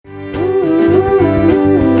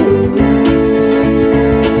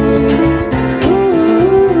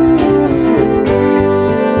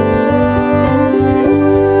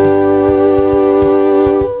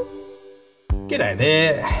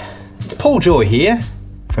Paul Joy here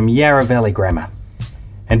from Yarra Valley Grammar,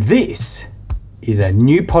 and this is a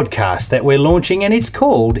new podcast that we're launching, and it's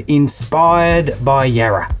called Inspired by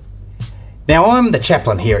Yarra. Now, I'm the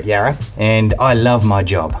chaplain here at Yarra, and I love my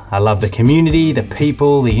job. I love the community, the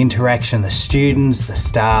people, the interaction, the students, the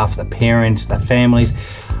staff, the parents, the families,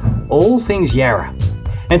 all things Yarra.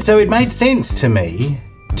 And so it made sense to me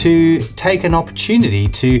to take an opportunity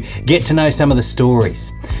to get to know some of the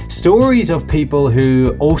stories of people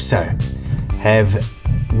who also have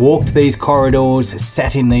walked these corridors,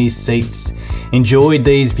 sat in these seats, enjoyed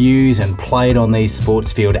these views and played on these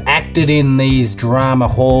sports fields, acted in these drama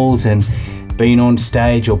halls and been on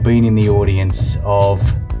stage or been in the audience of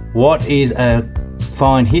what is a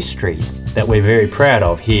fine history that we're very proud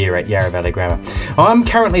of here at Yarra Valley Grammar. I'm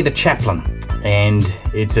currently the chaplain, and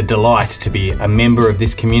it's a delight to be a member of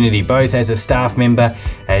this community, both as a staff member,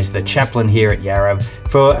 as the chaplain here at Yarra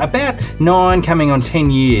for about 9 coming on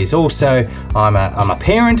 10 years. Also, I'm a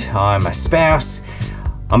parent, I'm a spouse,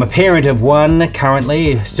 I'm a parent of 1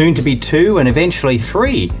 currently, soon to be 2, and eventually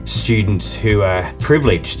 3 students who are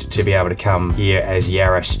privileged to be able to come here as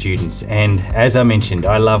Yarra students. And as I mentioned,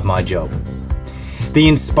 I love my job. The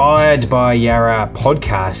Inspired by Yarra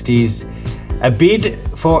podcast is a bid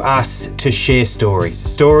for us to share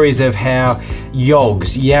stories of how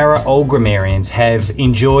YOGs, Yarra Old Grammarians, have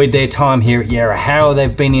enjoyed their time here at Yarra, how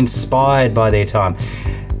they've been inspired by their time.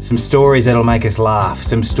 Some stories that'll make us laugh,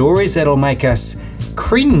 some stories that'll make us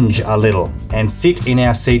cringe a little and sit in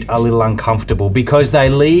our seat a little uncomfortable, because they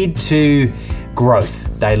lead to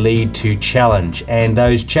growth, they lead to challenge, and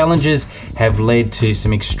those challenges have led to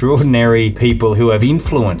some extraordinary people who have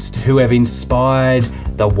influenced, who have inspired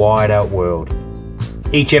the wider world.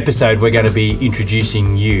 Each episode we're going to be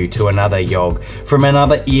introducing you to another YOG from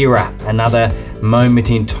another era, another moment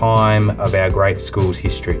in time of our great school's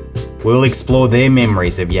history. We'll explore their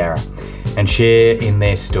memories of Yarra and share in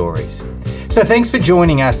their stories. So thanks for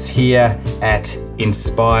joining us here at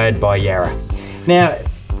Inspired by Yarra. Now,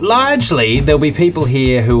 largely there'll be people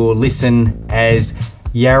here who will listen as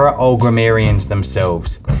Yarra Old Grammarians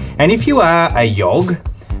themselves. And if you are a YOG,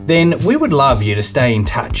 then we would love you to stay in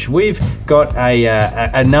touch. We've got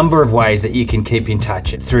a number of ways that you can keep in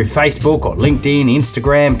touch through Facebook or LinkedIn,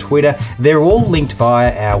 Instagram, Twitter. They're all linked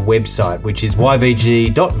via our website, which is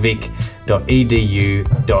yvg.vic.edu.au.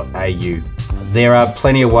 There are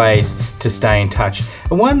plenty of ways to stay in touch.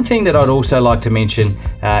 And one thing that I'd also like to mention,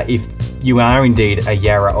 if you are indeed a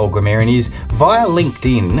Yarra Old Grammarian, is via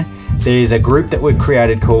LinkedIn, there's a group that we've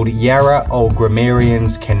created called Yarra Old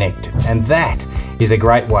Grammarians Connect, and that is a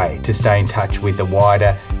great way to stay in touch with the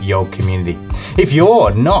wider YOG community. If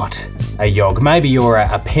you're not a YOG, maybe you're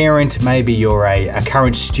a parent, maybe you're a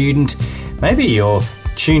current student, maybe you're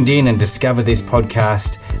tuned in and discovered this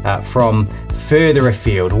podcast from further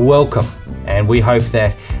afield, welcome. And we hope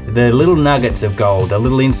that the little nuggets of gold, the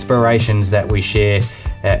little inspirations that we share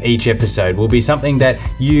each episode will be something that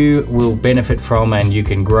you will benefit from, and you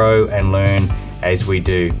can grow and learn as we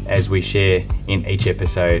do, as we share in each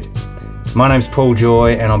episode. My name's Paul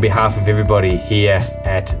Joy, and on behalf of everybody here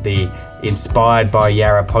at the Inspired by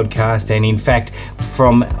Yarra podcast, and in fact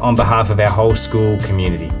on behalf of our whole school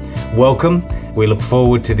community, welcome. We look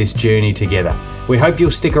forward to this journey together. We hope you'll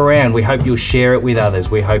stick around. We hope you'll share it with others.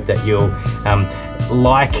 We hope that you'll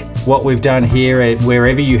like what we've done here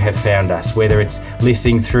wherever you have found us, whether it's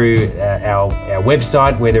listening through our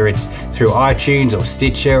website, whether it's through iTunes or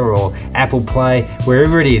Stitcher or Apple Play,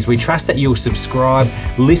 wherever it is. We trust that you'll subscribe,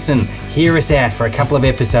 listen, hear us out for a couple of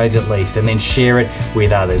episodes at least, and then share it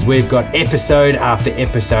with others. We've got episode after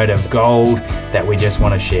episode of gold that we just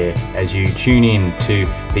want to share as you tune in to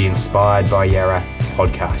the Inspired by Yarra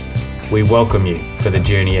podcast. We welcome you for the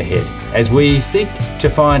journey ahead as we seek to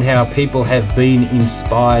find how people have been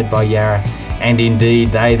inspired by Yarra, and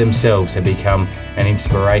indeed they themselves have become an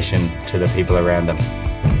inspiration to the people around them.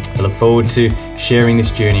 I look forward to sharing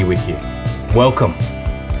this journey with you. Welcome